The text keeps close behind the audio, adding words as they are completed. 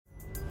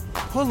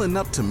Pulling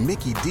up to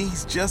Mickey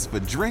D's just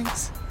for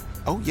drinks?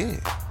 Oh yeah,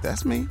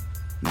 that's me.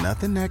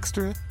 Nothing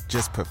extra,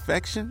 just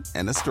perfection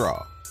and a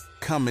straw.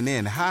 Coming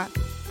in hot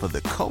for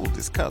the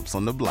coldest cups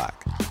on the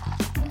block.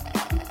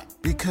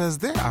 Because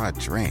there are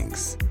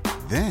drinks.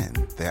 Then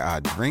there are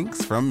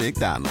drinks from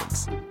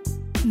McDonald's.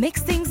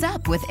 Mix things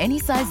up with any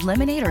size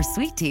lemonade or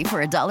sweet tea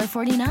for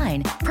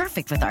 $1.49.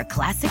 Perfect with our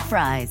classic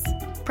fries.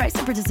 Price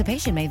and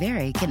participation may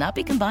vary. Cannot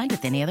be combined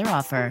with any other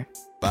offer.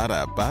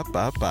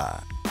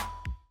 Ba-da-ba-ba-ba.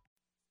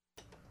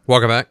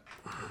 Welcome back.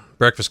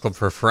 Breakfast Club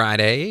for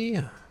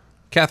Friday.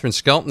 Kathryn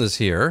Skelton is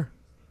here.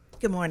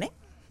 Good morning.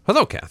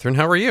 Hello, Kathryn.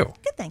 How are you?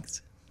 Good,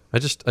 thanks. I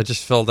just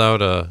filled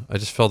out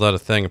a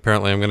thing.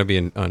 Apparently, I'm going to be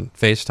on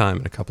FaceTime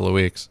in a couple of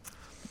weeks.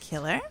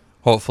 Killer.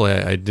 Hopefully,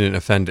 I didn't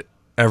offend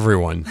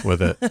everyone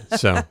with it.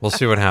 So we'll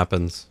see what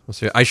happens. We'll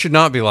see. I should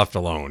not be left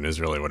alone is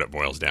really what it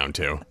boils down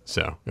to.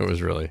 So it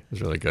was really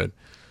good.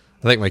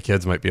 I think my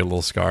kids might be a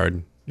little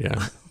scarred.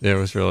 Yeah,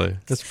 it's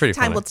pretty Time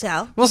funny. will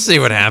tell. We'll see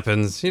what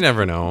happens. You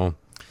never know.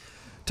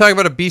 Talking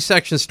about a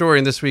B-section story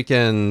in this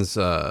weekend's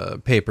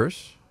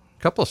papers.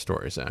 A couple of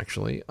stories,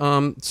 actually.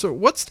 So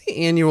what's the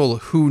annual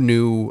Who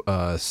Knew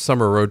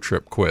summer road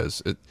trip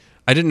quiz?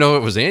 I didn't know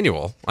it was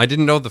annual. I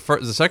didn't know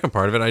the second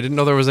part of it. I didn't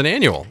know there was an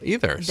annual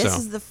either. This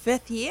is the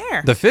 5th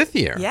year. The 5th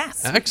year?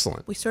 Yes.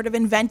 Excellent. We sort of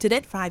invented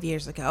it 5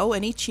 years ago,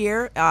 and each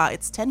year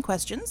it's 10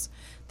 questions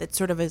that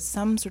sort of is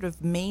some sort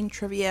of main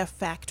trivia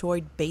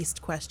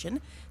factoid-based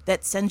question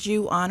that sends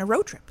you on a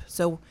road trip.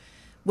 So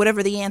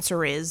whatever the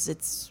answer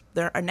is,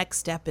 our next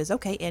step is,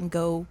 okay, and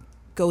go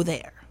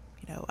there.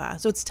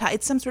 So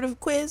it's some sort of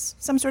quiz,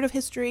 some sort of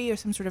history, or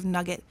some sort of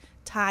nugget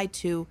tied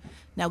to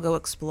now go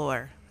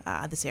explore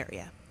this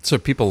area. So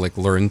people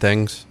learn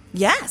things?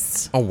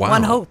 Yes. Oh, wow.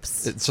 One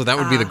hopes. So that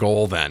would be the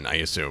goal then, I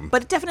assume.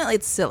 But definitely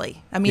it's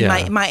silly. I mean,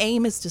 my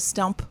aim is to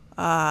stump,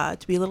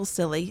 to be a little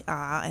silly,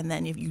 and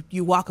then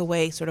you walk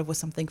away sort of with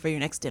something for your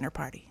next dinner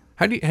party.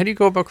 How do you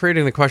go about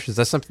creating the questions?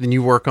 That's something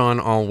you work on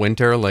all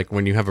winter, like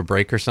when you have a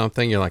break or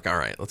something. You're like, all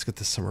right, let's get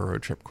this summer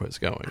road trip quiz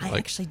going. I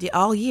actually did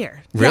all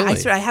year. Really?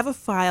 Yeah, I have a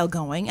file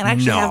going, and I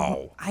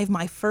have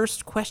my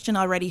first question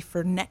already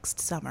for next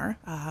summer.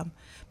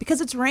 Because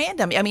it's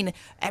random. I mean,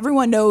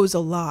 everyone knows a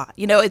lot.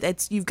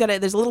 There's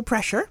a little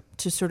pressure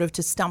to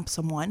stump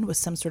someone with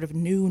some sort of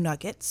new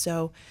nugget.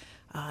 So,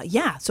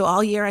 so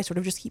all year I sort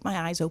of just keep my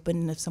eyes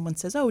open. And if someone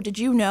says, "Oh, did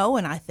you know?"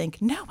 and I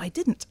think, "No, I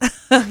didn't,"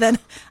 then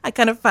I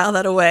kind of file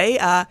that away,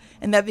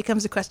 and that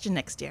becomes a question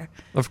next year.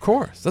 Of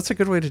course, that's a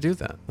good way to do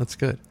that. That's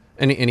good.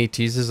 Any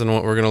teases on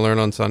what we're going to learn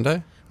on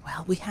Sunday?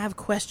 Well, we have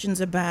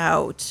questions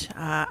about.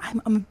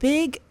 I'm a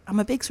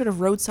big sort of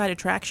roadside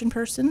attraction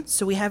person.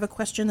 So we have a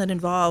question that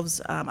involves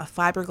a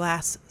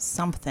fiberglass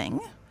something.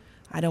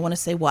 I don't want to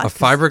say what. A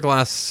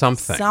fiberglass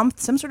something.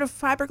 Some sort of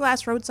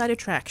fiberglass roadside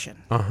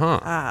attraction.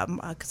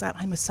 Because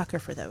I'm a sucker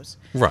for those.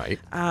 Right.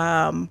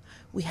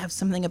 We have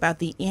something about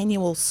the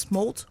annual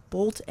Smolt,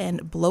 Bolt,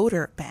 and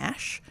Bloater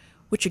Bash,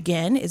 which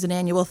again is an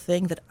annual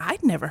thing that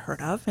I'd never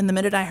heard of. And the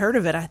minute I heard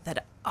of it, I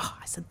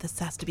said this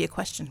has to be a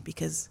question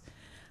because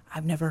I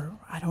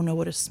don't know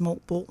what a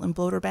Smolt, Bolt, and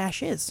Bloater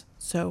Bash is.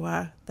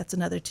 So that's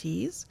another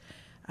tease.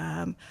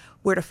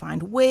 Where to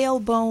find whale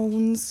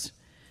bones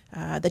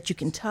that you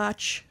can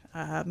touch.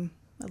 A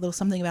little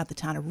something about the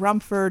town of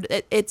Rumford.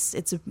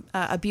 It's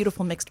a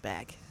beautiful mixed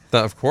bag.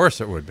 Of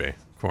course it would be.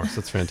 Of course,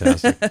 that's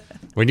fantastic.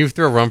 When you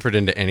throw Rumford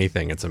into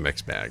anything, it's a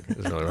mixed bag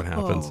is really what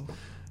happens. Oh.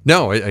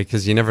 No,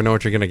 because you never know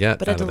what you're going to get.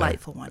 But a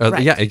delightful one. Right.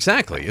 Right. Yeah,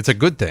 exactly. It's a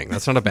good thing.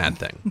 That's not a bad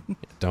thing.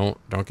 Don't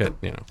get,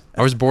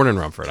 I was born in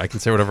Rumford. I can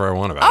say whatever I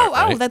want about it.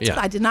 Right? That's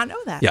I did not know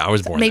that. Yeah, I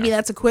was born Maybe there.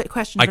 That's a quick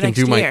question I for can next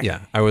do my year.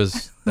 yeah.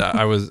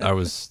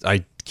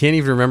 I can't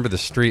even remember the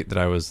street that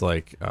I was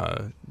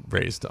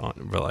raised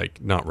on,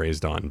 but not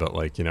raised on, but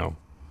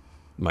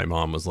my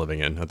mom was living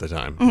in at the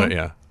time. Mm-hmm. But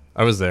yeah,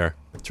 I was there.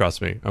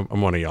 Trust me,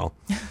 I'm one of y'all.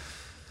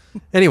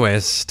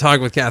 Anyways,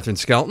 talking with Kathryn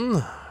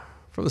Skelton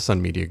from the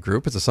Sun Media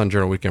Group. It's a Sun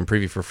Journal Weekend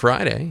Preview for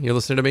Friday. You're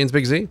listening to Maine's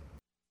Big Z.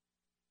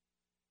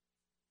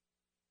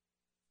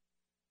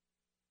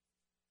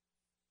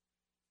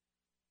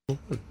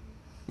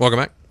 Welcome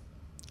back.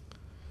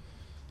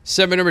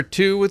 Segment number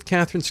 2 with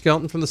Kathryn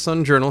Skelton from the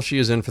Sun Journal. She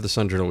is in for the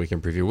Sun Journal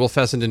Weekend Preview. Will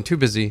Fessenden, too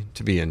busy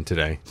to be in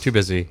today. Too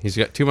busy. He's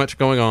got too much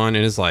going on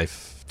in his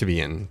life to be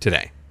in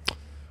today.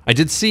 I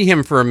did see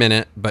him for a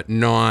minute, but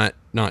not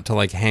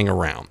to hang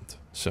around.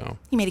 So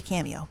He made a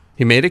cameo.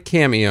 He made a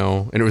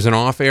cameo, and it was an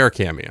off-air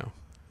cameo.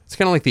 It's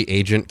kind of like the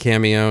agent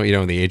cameo,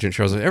 when the agent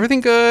shows up,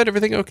 everything good,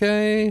 everything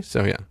okay.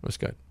 So yeah, it was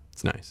good.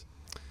 It's nice.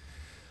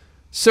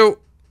 So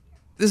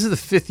this is the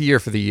 5th year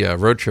for the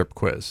road trip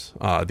quiz.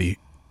 The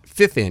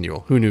 5th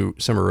annual Who Knew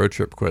Summer Road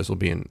Trip quiz will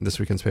be in this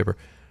weekend's paper.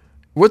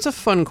 What's a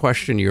fun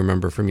question you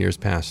remember from years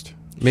past?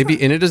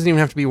 Maybe, and it doesn't even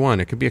have to be one.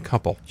 It could be a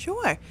couple.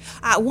 Sure.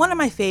 One of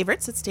my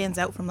favorites that stands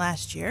out from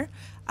last year,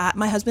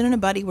 my husband and a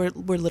buddy were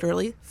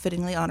literally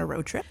fittingly on a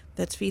road trip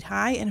that's feet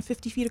high and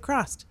 50 feet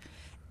across.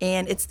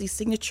 And it's the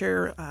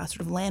signature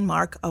sort of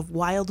landmark of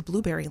Wild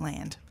Blueberry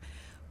Land,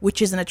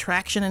 which is an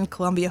attraction in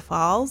Columbia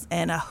Falls,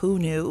 and who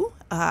knew?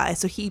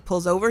 So he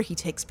pulls over, he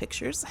takes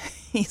pictures,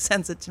 he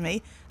sends it to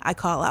me, I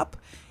call up,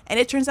 and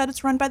it turns out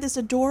it's run by this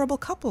adorable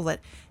couple that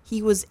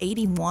he was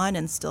 81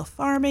 and still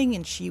farming,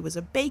 and she was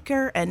a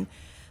baker, and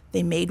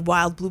they made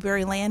wild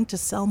blueberry land to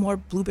sell more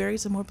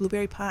blueberries and more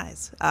blueberry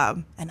pies.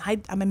 And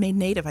I'm a Maine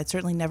native, I'd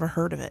certainly never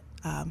heard of it,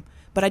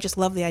 but I just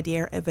love the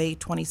idea of a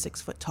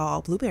 26-foot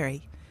tall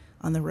blueberry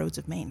on the roads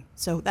of Maine.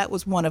 So that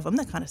was one of them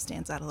that kind of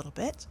stands out a little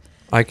bit.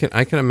 I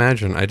can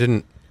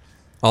imagine.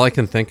 All I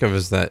can think of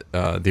is that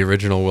the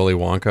original Willy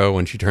Wonka,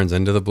 when she turns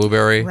into the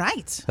blueberry.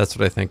 Right. That's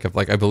what I think of.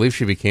 Like, I believe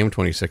she became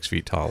 26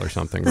 feet tall or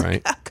something,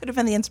 right? Could have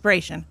been the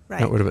inspiration,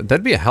 right?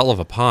 That'd be a hell of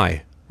a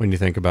pie when you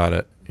think about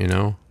it, you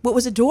know? What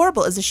was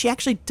adorable is that she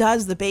actually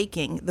does the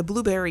baking, the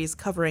blueberries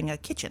covering a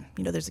kitchen.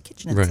 You know, there's a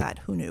kitchen inside. Right.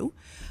 Who knew?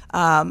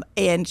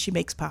 And she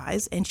makes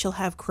pies, and she'll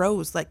have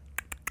crows, like,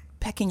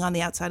 pecking on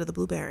the outside of the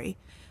blueberry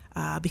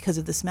because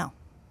of the smell.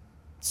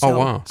 So, oh,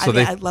 wow. So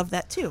I love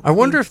that, too. I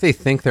wonder if they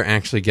think they're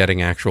actually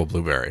getting actual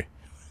blueberry.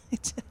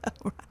 Right.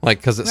 Like,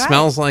 because it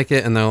smells like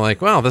it, and they're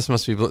like, wow, this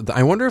must be blue.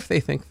 I wonder if they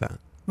think that.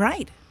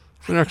 Right.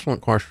 It's an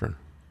excellent question.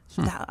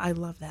 I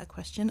love that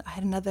question. I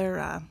had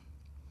another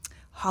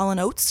Hall &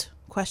 Oates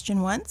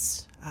question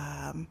once.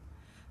 I'm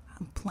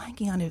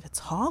blanking on if it's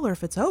Hall or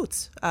if it's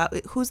Oates.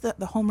 Who's the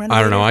home renovator?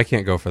 I don't know. I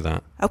can't go for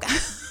that. Okay.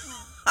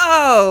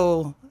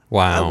 Oh.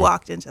 Wow. I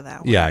walked into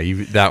that one. Yeah,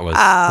 that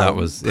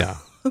was, yeah.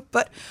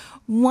 But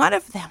one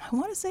of them, I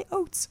want to say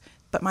Oates,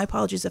 but my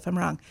apologies if I'm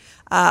wrong,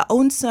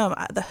 owns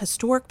the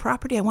historic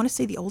property. I want to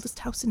say the oldest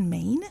house in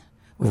Maine.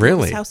 Really? The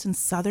oldest house in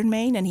southern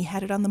Maine, and he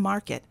had it on the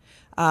market.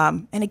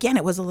 And again,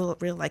 it was a little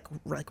real, like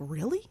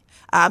really?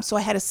 So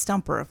I had a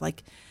stumper of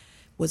like,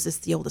 was this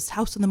the oldest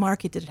house in the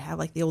market? Did it have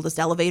like the oldest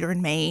elevator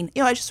in Maine?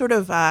 You know, I just sort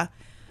of, I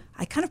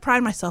kind of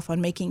pride myself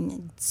on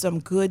making some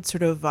good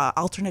sort of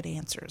alternate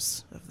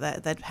answers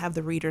that have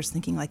the readers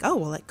thinking like, oh,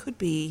 well, it could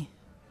be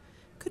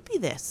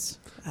this.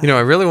 You know,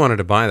 I really wanted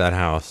to buy that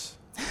house.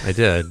 I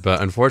did,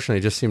 but unfortunately,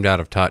 it just seemed out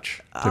of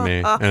touch to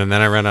me. And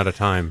then I ran out of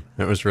time.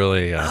 It was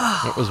really,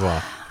 it was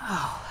rough.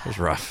 It was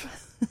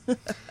rough.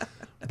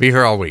 Be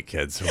here all week,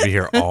 kids. We'll be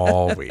here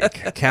all week.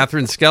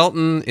 Kathryn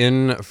Skelton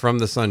in from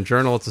the Sun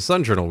Journal. It's a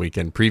Sun Journal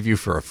weekend preview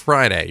for a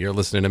Friday. You're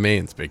listening to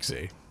Maine's Big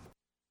C.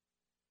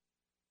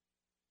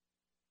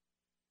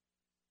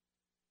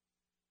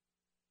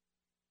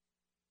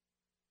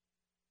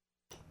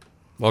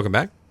 Welcome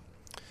back.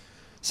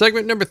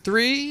 Segment number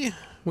 3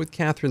 with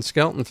Kathryn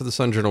Skelton for the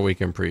Sun Journal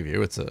Weekend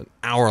Preview. It's an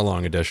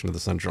hour-long edition of the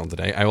Sun Journal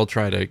today. I will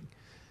try to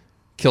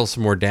kill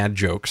some more dad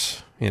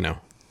jokes, you know.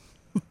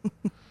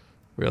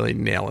 Really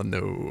nailing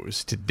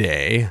those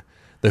today.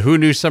 The Who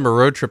Knew Summer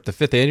Road Trip, the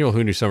 5th annual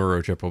Who Knew Summer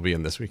Road Trip will be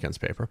in this weekend's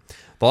paper.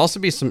 There'll also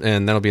be some,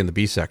 and that'll be in the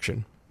B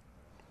section.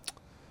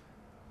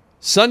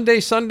 Sunday.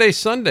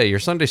 Your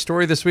Sunday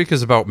story this week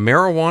is about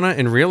marijuana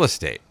and real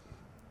estate.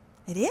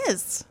 It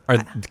is.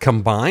 Are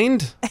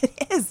combined?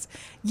 It is.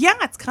 Yeah,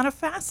 it's kind of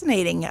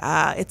fascinating.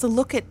 It's a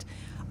look at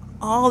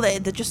all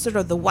the just sort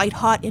of the white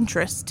hot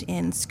interest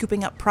in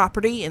scooping up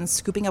property and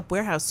scooping up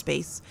warehouse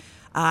space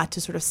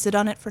to sort of sit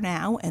on it for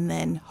now and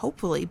then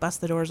hopefully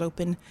bust the doors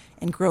open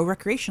and grow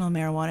recreational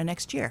marijuana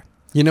next year.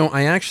 You know,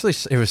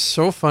 it was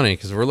so funny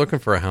because we're looking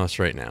for a house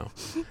right now.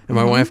 And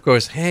my wife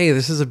goes, hey,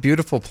 this is a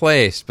beautiful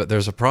place, but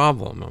there's a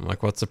problem. I'm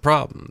like, what's the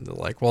problem? They're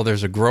like, well,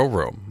 there's a grow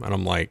room. And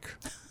I'm like...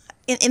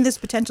 In this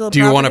potential do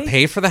you want to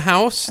pay for the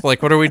house?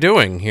 Like, what are we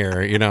doing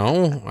here? You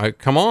know,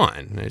 come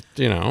on,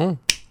 you know,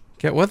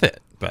 get with it.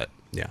 But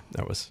yeah,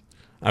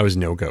 I was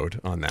no-goed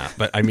on that.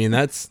 But I mean,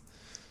 that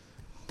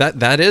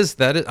is,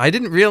 I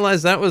didn't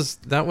realize that was,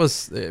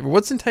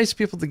 what's enticed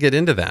people to get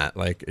into that?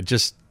 Like,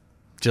 just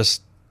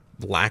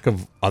lack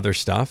of other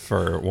stuff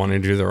or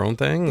wanting to do their own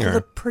thing? Or?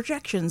 The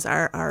projections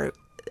are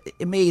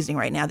amazing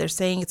right now. They're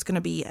saying it's going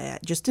to be,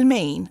 just in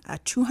Maine, a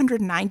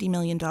 $290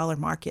 million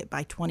market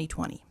by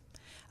 2020.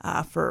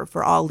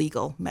 For all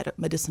legal,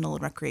 medicinal,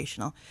 and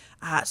recreational.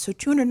 So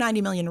 290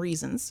 million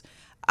reasons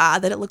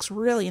that it looks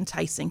really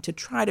enticing to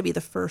try to be the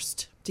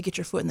first to get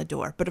your foot in the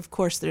door. But of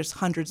course, there's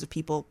hundreds of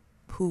people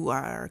who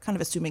are kind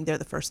of assuming they're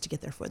the first to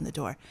get their foot in the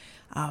door.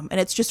 And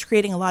it's just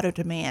creating a lot of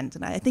demand.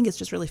 And I think it's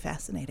just really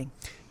fascinating.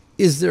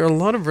 Is there a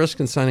lot of risk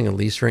in signing a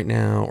lease right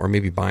now or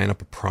maybe buying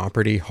up a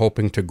property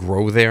hoping to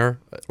grow there,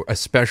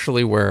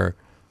 especially where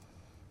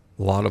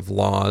a lot of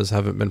laws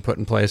haven't been put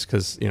in place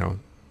because, you know,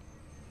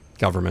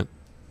 government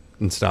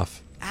and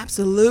stuff?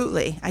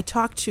 Absolutely. I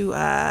talked to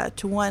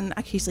one,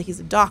 actually he's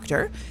a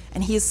doctor,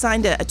 and he has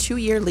signed a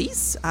 2-year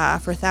lease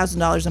for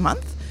 $1,000 a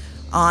month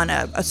on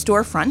a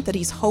storefront that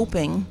he's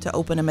hoping to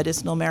open a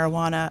recreational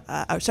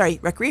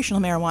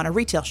marijuana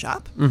retail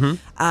shop.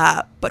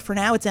 Mm-hmm. But for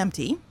now it's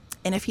empty,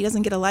 and if he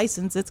doesn't get a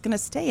license, it's going to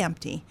stay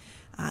empty.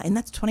 And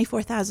that's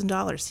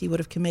 $24,000 he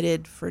would have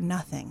committed for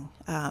nothing.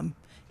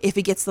 If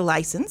he gets the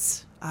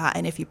license,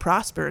 and if he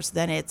prospers,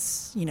 then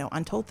it's, you know,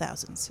 untold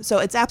thousands. So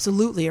it's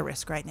absolutely a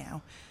risk right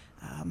now.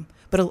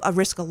 But a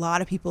risk a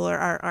lot of people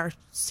are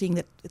seeing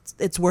that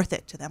it's worth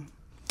it to them.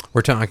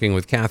 We're talking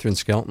with Kathryn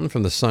Skelton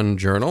from the Sun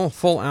Journal.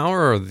 Full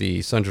hour of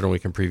the Sun Journal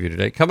Weekend Preview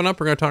today. Coming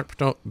up, we're going to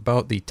talk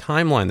about the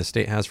timeline the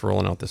state has for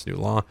rolling out this new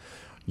law.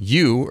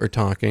 You're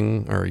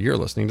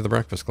listening to The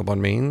Breakfast Club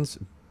on Maine's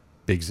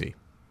Big Z.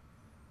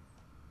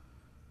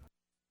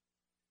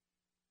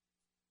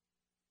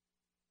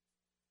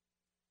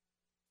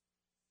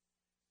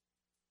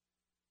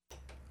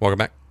 Welcome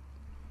back.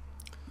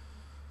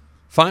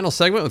 Final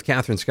segment with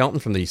Kathryn Skelton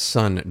from the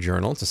Sun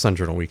Journal. It's a Sun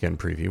Journal Weekend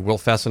Preview. Will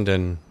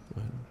Fessenden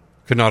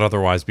could not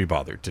otherwise be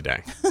bothered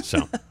today,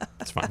 so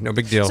it's fine. No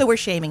big deal. So we're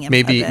shaming him.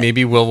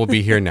 Maybe Will will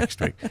be here next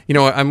week. You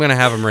know what? I'm going to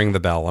have him ring the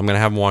bell. I'm going to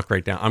have him walk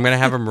right down. I'm going to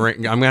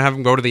have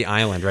him go to the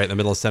island right in the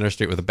middle of Center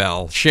Street with a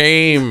bell.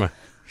 Shame.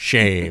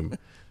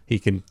 He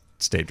can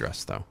stay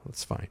dressed though.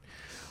 That's fine.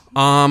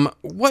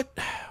 What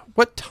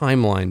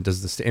timeline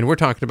does this? And we're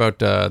talking about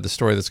the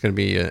story that's going to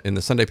be in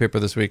the Sunday paper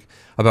this week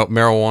about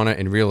marijuana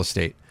and real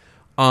estate.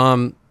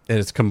 And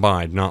it's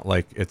combined, not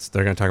like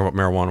they're going to talk about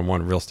marijuana in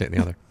one, real estate in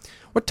the other.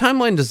 What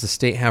timeline does the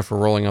state have for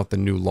rolling out the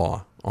new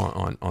law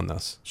on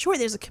this? Sure,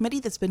 there's a committee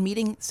that's been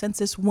meeting since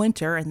this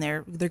winter, and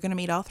they're going to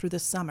meet all through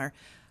this summer,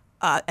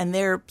 and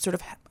they're sort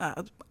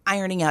of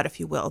ironing out, if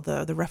you will,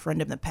 the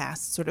referendum that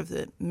passed, sort of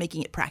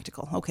making it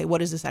practical. Okay, what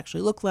does this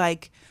actually look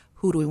like?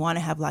 Who do we want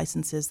to have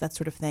licenses? That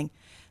sort of thing.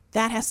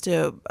 That has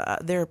to.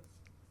 They're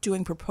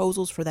doing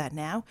proposals for that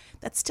now.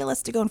 That still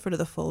has to go in front of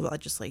the full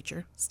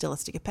legislature, still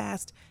has to get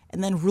passed,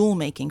 and then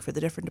rulemaking for the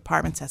different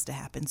departments has to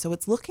happen. So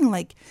it's looking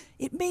like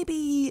it may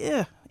be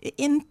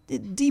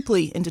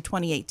deeply into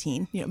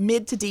 2018,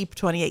 mid to deep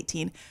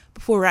 2018,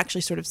 before we're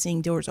actually sort of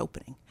seeing doors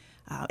opening.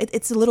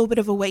 It's a little bit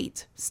of a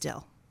wait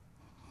still.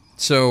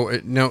 So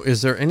now,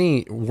 is there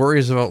any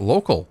worries about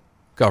local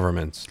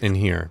governments in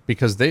here?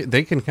 Because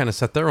they can kind of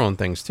set their own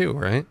things too,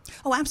 right?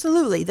 Oh,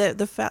 absolutely.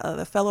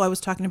 The fellow I was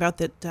talking about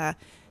that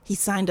he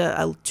signed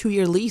a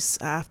 2-year lease,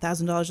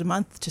 $1,000 a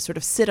month to sort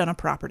of sit on a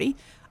property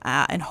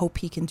and hope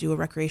he can do a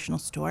recreational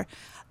store.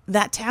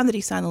 That town that he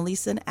signed the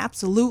lease in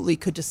absolutely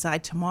could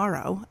decide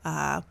tomorrow,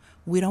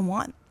 we don't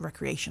want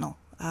recreational.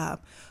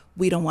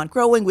 We don't want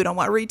growing. We don't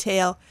want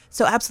retail.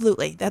 So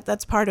absolutely,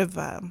 that's part of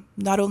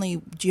not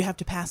only do you have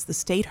to pass the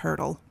state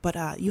hurdle,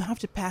 but you have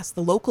to pass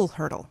the local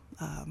hurdle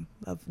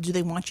of do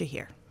they want you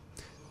here?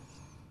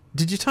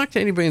 Did you talk to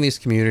anybody in these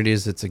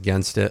communities that's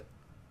against it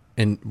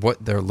and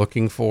what they're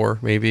looking for?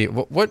 Maybe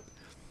what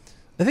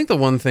I think the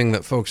one thing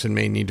that folks in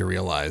Maine need to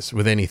realize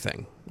with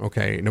anything,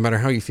 okay, no matter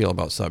how you feel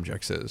about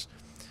subjects, is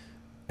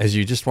as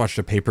you just watched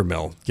a paper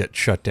mill get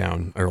shut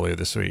down earlier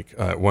this week.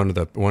 One of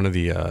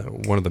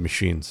the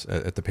machines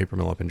at the paper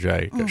mill up in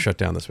Jay got shut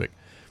down this week.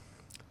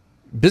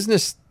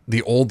 Business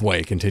the old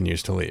way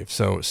continues to leave.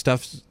 So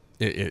stuff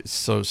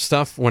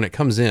when it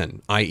comes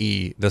in,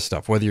 i.e. this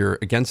stuff, whether you're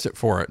against it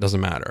for it,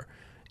 doesn't matter.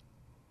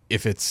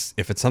 If it's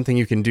something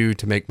you can do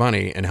to make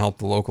money and help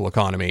the local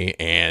economy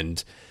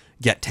and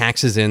get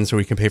taxes in so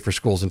we can pay for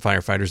schools and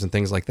firefighters and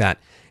things like that,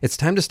 it's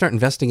time to start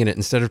investing in it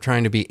instead of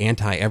trying to be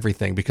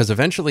anti-everything, because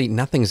eventually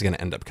nothing's going to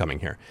end up coming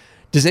here.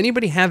 Does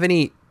anybody have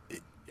any,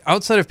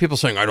 outside of people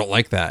saying, I don't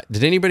like that,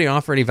 did anybody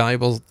offer any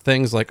valuable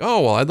things like,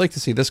 oh, well, I'd like to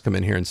see this come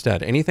in here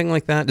instead? Anything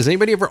like that? Does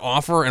anybody ever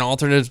offer an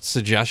alternative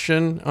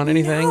suggestion on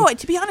anything? No,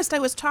 to be honest, I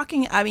was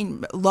talking,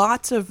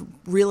 lots of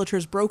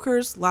realtors,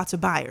 brokers, lots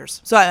of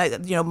buyers. So,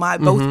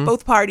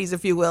 both parties,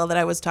 if you will, that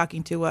I was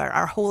talking to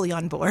are wholly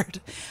on board.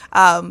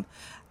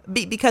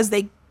 Because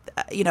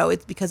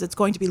it's because it's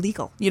going to be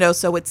legal,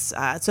 so it's,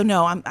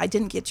 no, I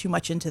didn't get too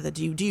much into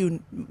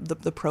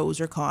the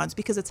pros or cons,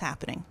 because it's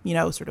happening,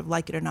 sort of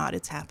like it or not,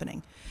 it's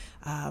happening.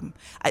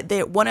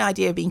 One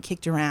idea being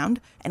kicked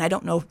around, and I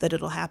don't know that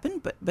it'll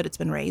happen, but it's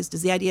been raised,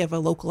 is the idea of a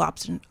local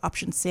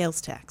option sales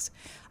tax.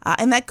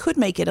 And that could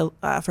make it,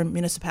 for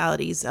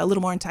municipalities, a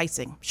little more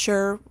enticing.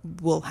 Sure,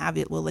 we'll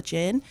let you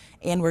in,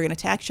 and we're going to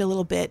tax you a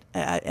little bit,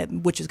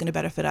 which is going to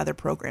benefit other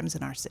programs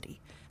in our city.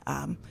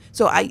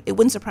 So it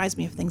wouldn't surprise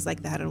me if things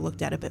like that are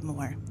looked at a bit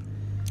more.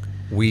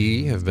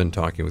 We have been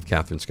talking with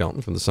Kathryn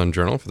Skelton from the Sun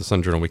Journal for the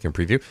Sun Journal Weekend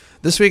Preview.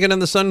 This weekend in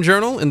the Sun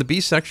Journal, in the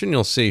B section,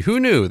 you'll see Who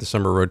Knew? The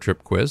Summer Road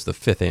Trip Quiz, the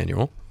 5th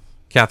annual.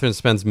 Kathryn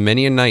spends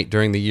many a night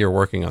during the year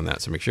working on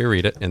that, so make sure you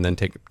read it and then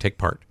take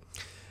part.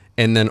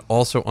 And then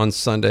also on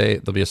Sunday,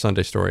 there'll be a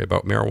Sunday story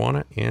about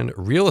marijuana and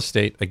real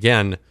estate.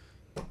 Again,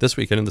 this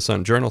weekend in the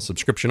Sun Journal,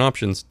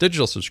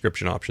 digital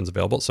subscription options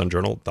available at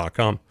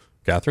sunjournal.com.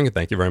 Kathryn,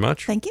 thank you very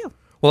much. Thank you.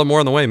 We'll have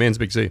more on the way. Maine's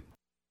Big Z.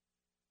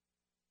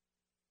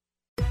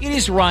 It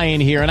is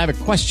Ryan here, and I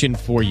have a question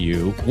for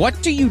you.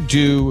 What do you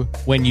do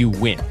when you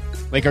win?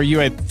 Like, are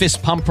you a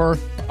fist pumper,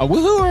 a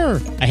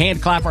woohooer, a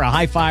hand clapper, a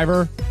high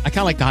fiver? I kind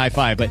of like the high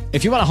five, but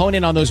if you want to hone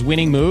in on those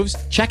winning moves,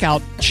 check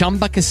out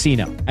Chumba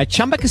Casino. At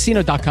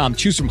ChumbaCasino.com,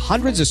 choose from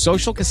hundreds of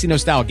social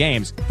casino-style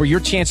games for your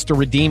chance to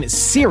redeem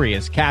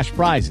serious cash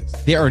prizes.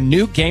 There are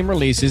new game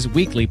releases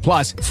weekly,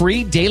 plus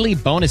free daily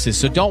bonuses,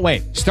 so don't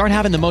wait. Start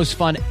having the most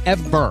fun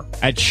ever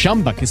at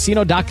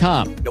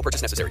ChumbaCasino.com. No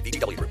purchase necessary.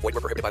 VGW. Void where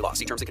prohibited by law.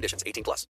 See terms and conditions. 18+.